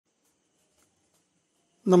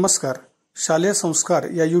नमस्कार. शालेय संस्कार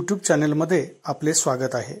या यूट्यूब चॅनलमध्ये आपले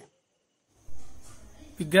स्वागत आहे.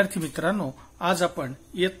 विद्यार्थी मित्रांनो, आज आपण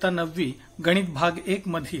इयत्ता 9वी गणित भाग 1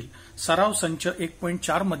 मधील सराव संच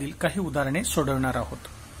 1.4 मधील काही उदाहरणे सोडवणार आहोत.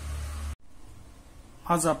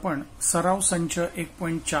 आज आपण सराव संच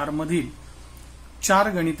 1.4 मधील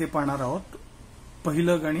 4 गणिते पाहणार आहोत.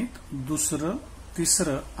 पहिलं गणित, दुसरं,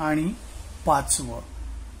 तिसरं आणि 5वं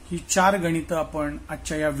ही 4 गणितं आपण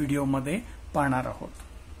आजच्या या व्हिडिओमध्ये पाहणार आहोत.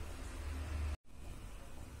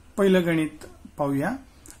 पहिलं गणित पाहूया.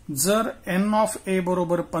 जर इ.9व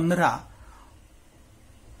बरोबर 15,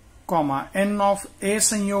 इ.9व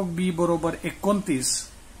संयोग बी बरोबर 29,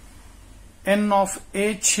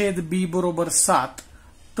 इ.9व छेद बी बरोबर 7,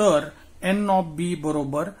 तर इ.9व बी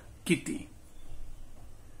बरोबर किती?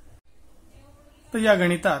 तर या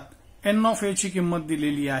गणितात इ.9व ची किंमत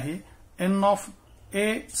दिलेली आहे. इ.9व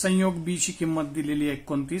संयोग बी ची किंमत दिलेली आहे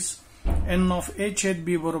 29, इ.9व छेद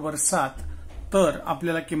बी बरोबर 7, तर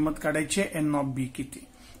आपल्याला किंमत काढायची आहे इ.9व बी किती.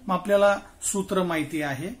 मग आपल्याला सूत्र माहिती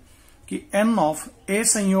आहे की इ.9व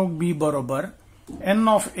संयोग बी बरोबर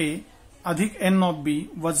इ.9व अधिक इ.9व बी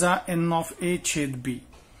वजा इ.9व छेद बी.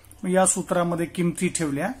 मग या सूत्रामध्ये किमती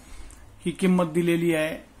ठेवल्या. ही किंमत दिलेली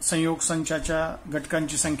आहे. संयोग संचाच्या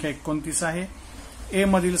घटकांची संख्या 29 आहे. ए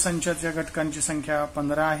मधील संचाच्या घटकांची संख्या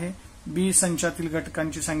 15 आहे. बी संचातील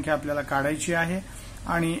घटकांची संख्या आपल्याला काढायची आहे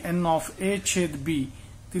आणि इ.9व छेद बी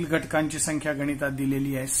तील घटकांची संख्या गणितात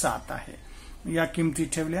दिलेली आहे 7 आहे. या किमती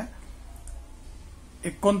ठेवल्या.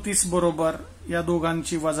 29 बरोबर या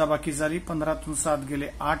दोघांची वजाबाकी झाली. 15तून 7 गेले,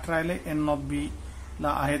 8 राहिले. इ.9व बी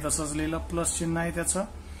ला आहे तसंच लिहिलं, प्लस चिन्ह आहे त्याचं.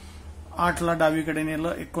 8 ला डावीकडे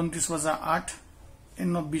नेलं. 29 वजा 8,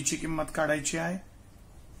 इ.9व बी ची किंमत काढायची आहे.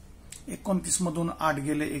 29 मधून 8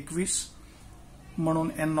 गेले 21,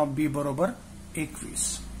 म्हणून इ.9व बी बरोबर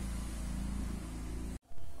 21.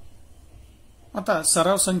 आता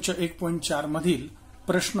सराव संच 1.4 मधील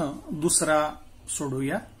प्रश्न दुसरा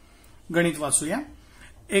सोडूया. गणित वाचूया.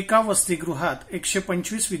 एका वसतिगृहात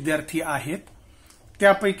 125 विद्यार्थी आहेत.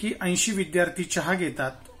 त्यापैकी 80 विद्यार्थी चहा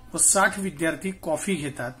घेतात व 60 विद्यार्थी कॉफी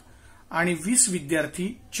घेतात आणि 20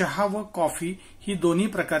 विद्यार्थी चहा व कॉफी ही दोन्ही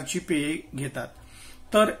प्रकारची पेये घेतात.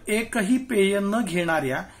 तर एकही पेय न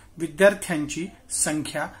घेणाऱ्या विद्यार्थ्यांची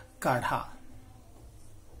संख्या काढा.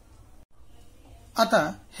 आता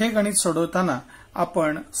हे गणित सोडवताना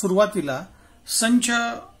आपण सुरुवातीला संच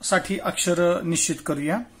साठी अक्षर निश्चित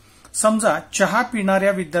करूया. समजा चहा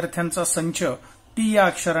पिणाऱ्या विद्यार्थ्यांचा संच टी या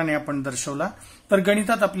अक्षराने आपण दर्शवला. तर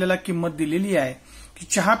गणितात आपल्याला किंमत दिलेली आहे की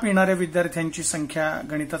चहा पिणाऱ्या विद्यार्थ्यांची संख्या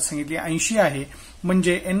गणितात सांगितली 80 आहे,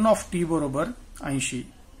 म्हणजे इ.9व बरोबर 80.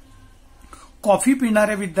 कॉफी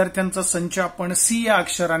पिणाऱ्या विद्यार्थ्यांचा संच आपण सी या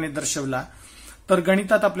अक्षराने दर्शवला. तर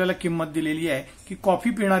गणितात आपल्याला किंमत दिलेली आहे की कॉफी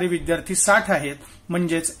पिणारे विद्यार्थी 60 आहेत,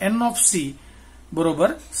 म्हणजेच इ.9व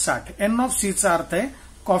बरोबर 60. इ.9व चा अर्थ आहे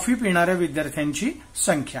कॉफी पिणाऱ्या विद्यार्थ्यांची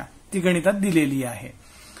संख्या, ती गणितात दिलेली आहे.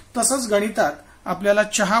 तसंच गणितात आपल्याला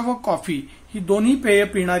चहा व कॉफी ही दोन्ही पेय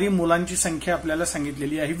पिणारी मुलांची संख्या आपल्याला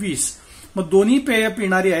सांगितलेली आहे 20. मग दोन्ही पेय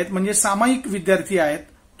पिणारी आहेत म्हणजे सामायिक विद्यार्थी आहेत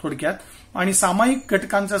थोडक्यात, आणि सामायिक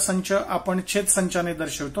घटकांचा संच आपण छेद संचाने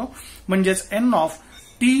दर्शवतो, म्हणजेच इ.9व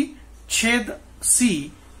छेद सी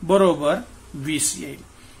बरोबर 20 येईल.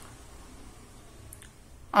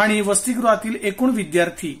 आणि वसतिगृहातील एकूण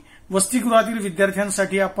विद्यार्थी, वसतिगृहातील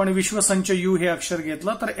विद्यार्थ्यांसाठी आपण विश्वसंच यू हे अक्षर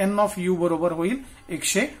घेतलं तर इ.9व बरोबर होईल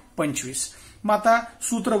 125. मग आता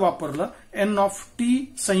सूत्र वापरलं. इ.9व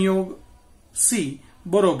संयोग सी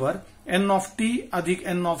बरोबर इ.9व अधिक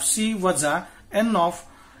इ.9व वजा इ.9व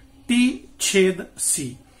छेद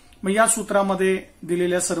सी. मग या सूत्रामध्ये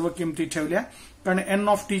दिलेल्या सर्व किमती ठेवल्या. कारण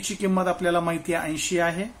इ.9व ची किंमत आपल्याला माहिती आहे 80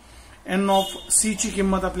 आहे. इ.9व ची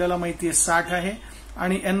किंमत आपल्याला माहिती आहे 60 आहे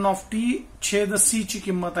आणि इ.9व छेद सी ची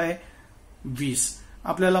किंमत आहे 20.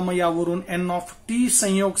 आपल्याला मग यावरून इ.9व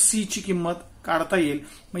संयोग सी ची किंमत काढता येईल.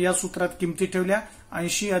 मग या सूत्रात किमती ठेवल्या.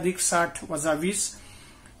 80 अधिक 60 वजा 20.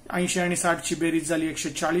 80 आणि 60 ची बेरीज झाली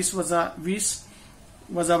 140 वजा 20,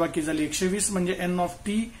 वजाबाकी झाली 120, म्हणजे इ.9व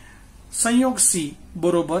संयोग सी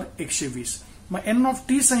बरोबर 120. मग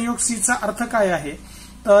इ.9व संयोग सी चा अर्थ काय आहे?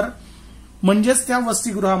 तर म्हणजेच त्या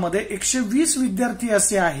वसतिगृहामध्ये 120 विद्यार्थी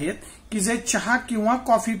असे आहेत की जे चहा किंवा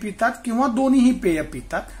कॉफी पितात किंवा दोन्हीही पेय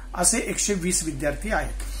पितात, असे 120 विद्यार्थी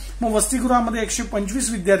आहेत. मग वसतिगृहामध्ये 125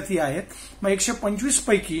 विद्यार्थी आहेत. मग 125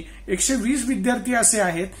 पैकी 120 विद्यार्थी असे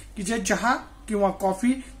आहेत की जे चहा किंवा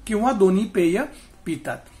कॉफी किंवा दोन्ही पेय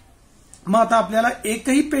पितात. मग आता आपल्याला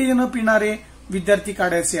एकही पेय न पिणारे विद्यार्थी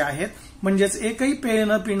काढायचे आहेत, म्हणजेच एकही पेय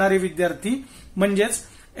न पिणारे विद्यार्थी म्हणजेच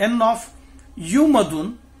इ.9व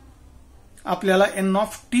मधून आपल्याला इ.9व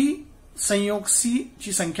संयोग सी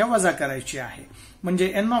ची संख्या वजा करायची आहे. म्हणजे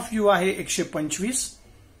इ.9व आहे 125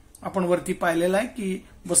 आपण वरती पाहिलेलं आहे की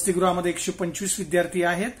वसतिगृहामध्ये 125 विद्यार्थी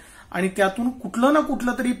आहेत आणि त्यातून कुठलं ना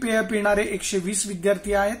कुठलं तरी पेय पिणारे 120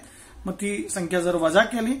 विद्यार्थी आहेत. मग ती संख्या जर वजा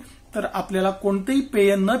केली तर आपल्याला कोणतेही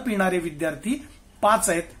पेय न पिणारे विद्यार्थी 5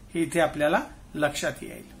 आहेत हे इथे आपल्याला लक्षात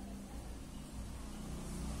येईल.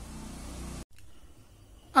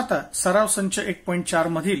 आता सराव संच 1.4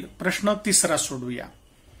 मधील प्रश्न 3 सोडवूया.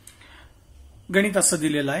 गणित असं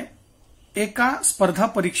दिलेलं आहे, एका स्पर्धा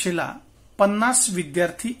परीक्षेला 50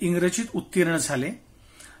 विद्यार्थी इंग्रजीत उत्तीर्ण झाले,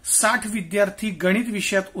 60 विद्यार्थी गणित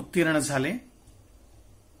विषयात उत्तीर्ण झाले,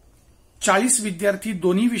 40 विद्यार्थी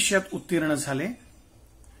दोन्ही विषयात उत्तीर्ण झाले,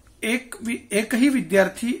 एकही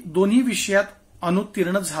विद्यार्थी दोन्ही विषयात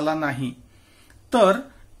अनुत्तीर्ण झाला नाही, तर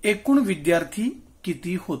एकूण विद्यार्थी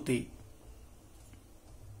किती होते?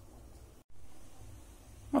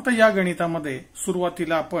 आता या गणितामध्ये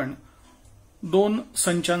सुरुवातीला आपण 2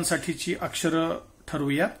 संचांसाठीची अक्षरं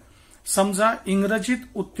ठरवूयात. समजा इंग्रजीत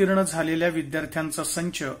उत्तीर्ण झालेल्या विद्यार्थ्यांचा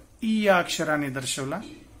संच ई या अक्षराने दर्शवला,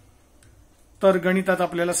 तर गणितात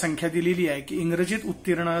आपल्याला संख्या दिलेली आहे की इंग्रजीत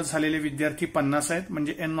उत्तीर्ण झालेले विद्यार्थी 50 आहेत,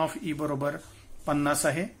 म्हणजे इ.9व बरोबर 50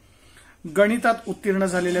 आहे. गणितात उत्तीर्ण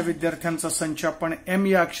झालेल्या विद्यार्थ्यांचा संच आपण एम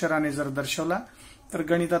या अक्षराने जर दर्शवला तर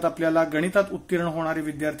गणितात आपल्याला गणितात उत्तीर्ण होणारे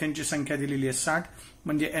विद्यार्थ्यांची संख्या दिलेली आहे 60,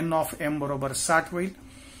 म्हणजे इ.9व बरोबर 60 होईल.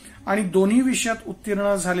 आणि दोन्ही विषयात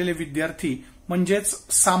उत्तीर्ण झालेले विद्यार्थी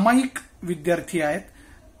म्हणजेच सामायिक विद्यार्थी आहेत.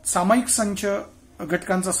 सामायिक संच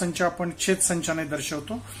घटकांचा संच आपण छेद संचाने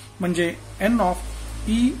दर्शवतो, म्हणजे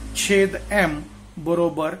इ/m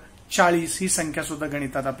बरोबर 40 ही संख्या सुद्धा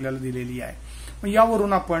गणितात आपल्याला दिलेली आहे.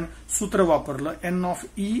 यावरून आपण सूत्र वापरलं,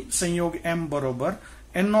 n(e)m बरोबर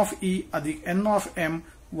n(e) अधिक n(m)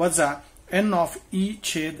 वजा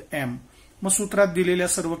n(e)/m. मग सूत्रात दिलेल्या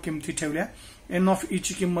सर्व किमती ठेवल्या. n(e)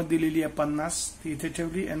 ची किंमत दिलेली आहे 50, ती इथे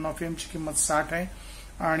ठेवली. n(m) ची किंमत 60 आहे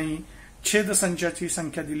आणि छेद संचाची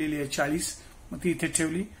संख्या दिलेली आहे 40, मग ती इथे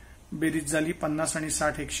ठेवली. बेरीज झाली 50 आणि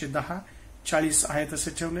 60 110, 40 आहे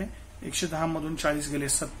तसे ठेवले. 110 मधून 40 गेले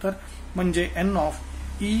 70, म्हणजे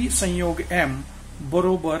n(e)m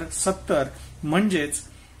बरोबर 70, म्हणजेच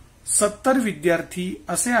 70 विद्यार्थी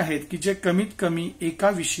असे आहेत की जे कमीत कमी एका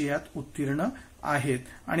विषयात उत्तीर्ण आहेत.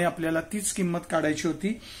 आणि आपल्याला तीच किंमत काढायची होती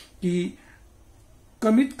की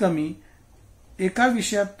कमीत कमी एका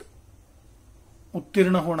विषयात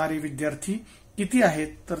उत्तीर्ण होणारे विद्यार्थी किती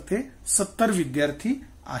आहेत, तर ते 70 विद्यार्थी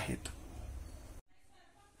आहेत.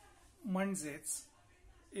 म्हणजेच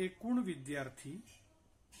एकूण विद्यार्थी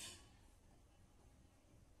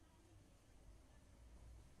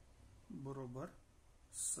बरोबर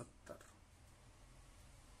 70.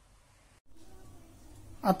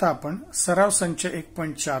 आता आपण सराव संच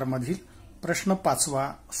 1.4 मधील प्रश्न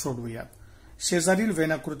 5 सोडवूयात. शेजारील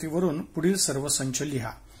वेनाकृतीवरून पुढील सर्व संच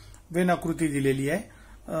लिहा. वेनाकृती दिलेली आहे.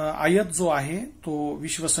 आयत जो आहे तो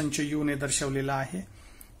विश्वसंच यू ने दर्शवलेला आहे.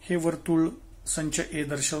 हे वर्तुळ संच ए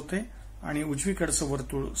दर्शवते आणि उजवीकडचं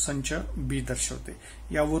वर्तुळ संच बी दर्शवते.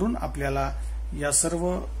 यावरून आपल्याला या सर्व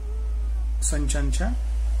संचांच्या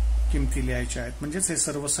किमती लिहायच्या आहेत, म्हणजेच हे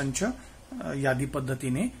सर्व संच यादी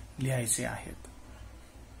पद्धतीने लिहायचे आहेत.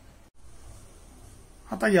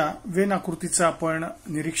 आता या वेन आकृतीचं आपण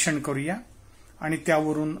निरीक्षण करूया आणि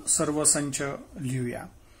त्यावरून सर्व संच लिहूया.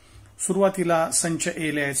 सुरुवातीला संच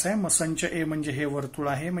ए लिहायचा आहे. मग संच ए म्हणजे हे वर्तुळ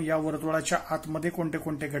आहे. मग या वर्तुळाच्या आतमध्ये कोणते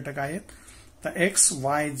कोणते घटक आहेत, तर x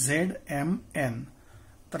Y Z M N.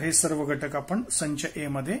 तर हे सर्व घटक आपण संच ए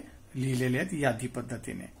मध्ये लिहिलेले आहेत यादी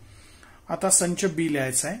पद्धतीने. आता संच बी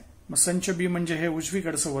लिहायचा आहे. मग संच बी म्हणजे हे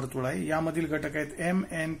उजवीकडचं वर्तुळ आहे. यामधील घटक आहेत M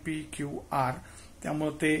N P Q R.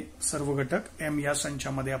 त्यामुळे ते सर्व घटक एम या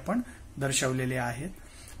संचामध्ये आपण दर्शवलेले आहेत.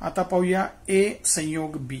 आता पाहूया ए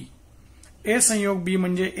संयोग बी. ए संयोग बी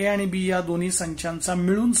म्हणजे ए आणि बी या दोन्ही संचांचा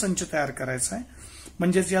मिळून संच तयार करायचा आहे.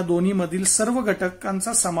 म्हणजेच या दोन्ही मधील सर्व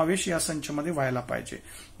घटकांचा समावेश या संचामध्ये व्हायला पाहिजे.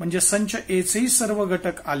 म्हणजे संच एचेही सर्व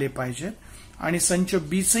घटक आले पाहिजेत आणि संच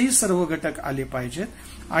बीचेही सर्व घटक आले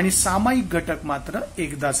पाहिजेत आणि सामायिक घटक मात्र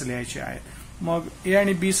एकदाच लिहायचे आहेत. मग ए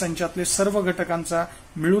आणि बी संचातले सर्व घटकांचा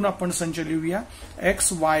मिळून आपण संच लिहूया.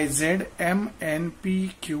 X Y Z M N P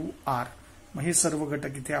Q R. मग हे सर्व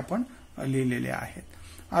घटक इथे आपण लिहिलेले आहेत.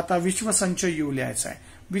 आता विश्वसंच यू लिहायचा आहे.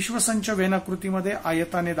 विश्वसंच वेनाकृतीमध्ये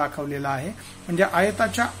आयताने दाखवलेला आहे. म्हणजे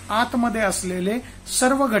आयताच्या आतमध्ये असलेले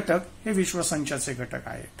सर्व घटक हे विश्वसंचाचे घटक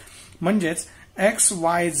आहेत. म्हणजेच x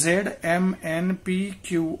Y Z M N P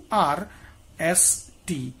Q R S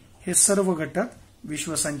T हे सर्व घटक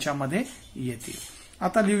विश्वसंचामध्ये येतील.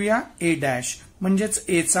 आता लिहूया ए डॅश म्हणजेच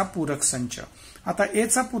एचा पूरक संच. आता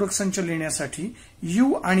एचा पूरक संच लिहिण्यासाठी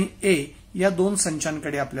यू आणि ए या दोन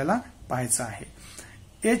संचांकडे आपल्याला पाहायचं आहे.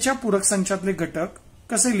 एच्या पूरक संचातले घटक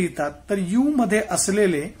कसे लिहितात, तर यू मध्ये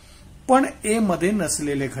असलेले पण ए मध्ये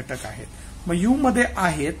नसलेले घटक आहेत. मग यू मध्ये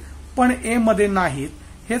आहेत पण ए मध्ये नाहीत,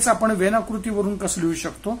 हेच आपण वेन आकृतीवरून कसं लिहू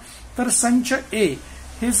शकतो, तर संच ए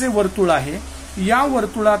हे जे वर्तुळ आहे या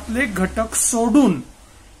वर्तुळातले घटक सोडून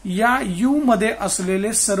या यू मध्ये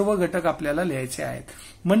असलेले सर्व घटक आपल्याला लिहायचे आहेत.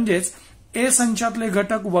 म्हणजेच ए संचातले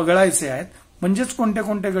घटक वगळायचे आहेत. म्हणजेच कोणते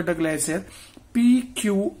कोणते घटक लिहायचे आहेत, P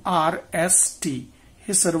Q R S T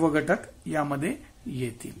हे सर्व घटक यामध्ये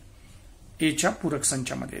येतील, एच्या पूरक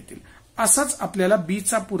संचामध्ये येतील. असाच आपल्याला बी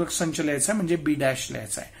चा पूरक संच लिहायचा म्हणजे बी डॅश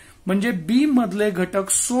लिहायचा आहे. म्हणजे बी मधले घटक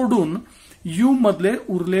सोडून यू मधले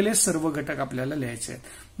उरलेले सर्व घटक आपल्याला लिहायचे आहेत.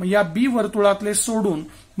 मग या बी वर्तुळातले सोडून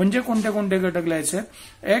म्हणजे कोणते कोणते घटक लिहायचे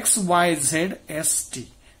आहेत, x Y Z S T.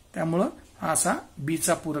 त्यामुळं हा असा बी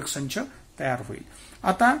चा पूरक संच तयार होईल.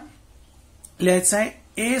 आता लिहायचा आहे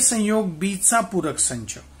ए संयोग बी चा पूरक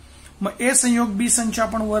संच. मग ए संयोग बी संच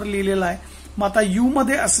आपण वर लिहिलेला आहे. मग आता यू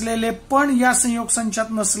मध्ये असलेले पण या संयोग संचात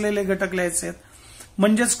नसलेले घटक लिहायचे आहेत.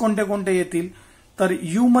 म्हणजेच कोणते कोणते येतील, तर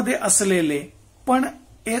यू मध्ये असलेले पण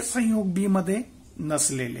ए संयोग बी मध्ये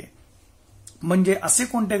नसलेले. म्हणजे असे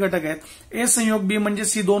कोणते घटक आहेत, ए संयोग बी म्हणजे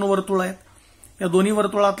ही दोन वर्तुळ आहेत. या दोन्ही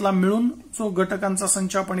वर्तुळातला मिळून जो घटकांचा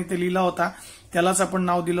संच आपण इथे लिहिला होता त्यालाच आपण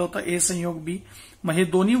नाव दिलं होतं ए संयोग बी. मग हे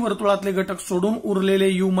दोन्ही वर्तुळातले घटक सोडून उरलेले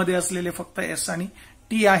यू मध्ये असलेले फक्त एस आणि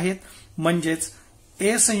टी आहेत. म्हणजेच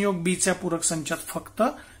ए संयोग बी च्या पूरक संचात फक्त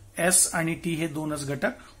एस आणि टी हे दोनच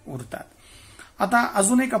घटक उरतात. आता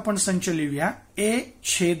अजून एक आपण संच लिहूया, ए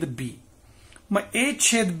छेद बी. मग ए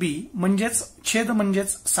छेद बी म्हणजेच छेद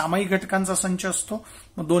म्हणजेच सामायिक घटकांचा संच असतो.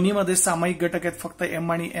 मग दोन्हीमध्ये सामायिक घटक आहेत फक्त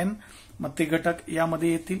एम आणि एन. मग ते घटक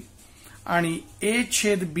यामध्ये येतील. आणि ए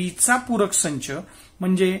छेद बी चा पूरक संच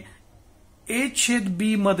म्हणजे ए छेद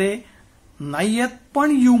बी मध्ये नाहीयेत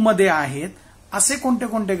पण यू मध्ये आहेत असे कोणते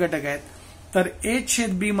कोणते घटक आहेत, तर ए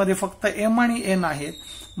छेद बी मध्ये फक्त एम आणि एन आहेत.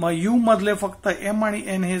 मग यू मधले फक्त एम आणि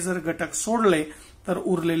एन हे जर घटक सोडले तर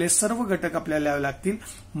उरलेले सर्व घटक आपल्याला लिहावे लागतील.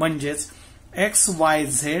 म्हणजेच x Y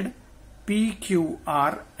Z P Q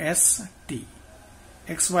R S T,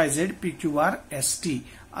 x Y Z P Q R S T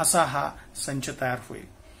असा हा संच तयार होईल.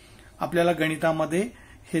 आपल्याला गणितामध्ये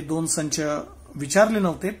हे दोन संच विचारले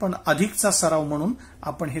नव्हते पण अधिकचा सराव म्हणून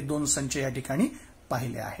आपण हे दोन संच या ठिकाणी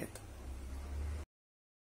पाहिले आहेत.